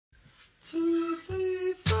2,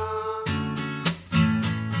 3, 4.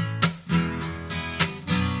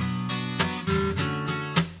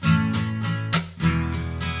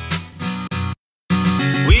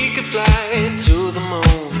 We could fly to the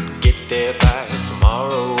moon, get there by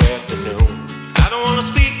tomorrow afternoon. I don't wanna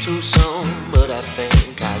speak too soon, but I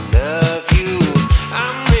think I love you.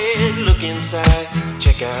 I'm ready, look inside,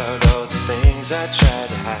 check out all the things I try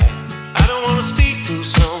to hide. I don't wanna speak too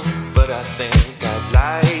soon, but I think I'd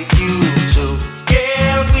like you to.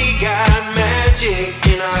 Yeah, we got magic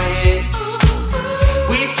in our heads.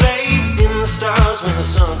 We play in the stars when the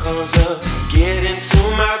sun comes up. Get into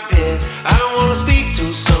my bed. I don't wanna speak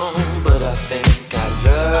too soon, but I think I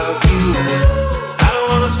love you. I don't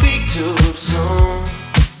wanna speak too soon.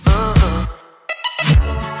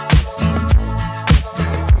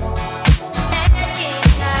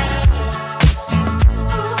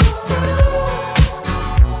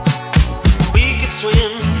 We could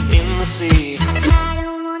swim in the sea,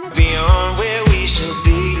 beyond where we should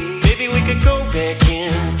be. Maybe we could go back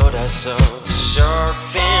in for that shark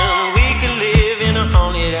fin. We could live in a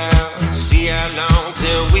haunted house, see how long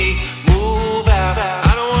till we move out.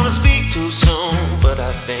 I don't wanna speak too soon, but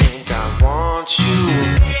I think I want you.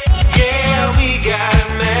 Yeah, we got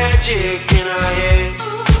magic in our heads.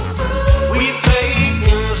 We play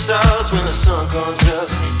in the stars when the sun comes up.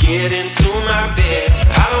 Get into my bed.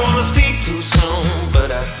 I don't wanna speak too soon,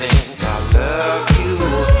 but I think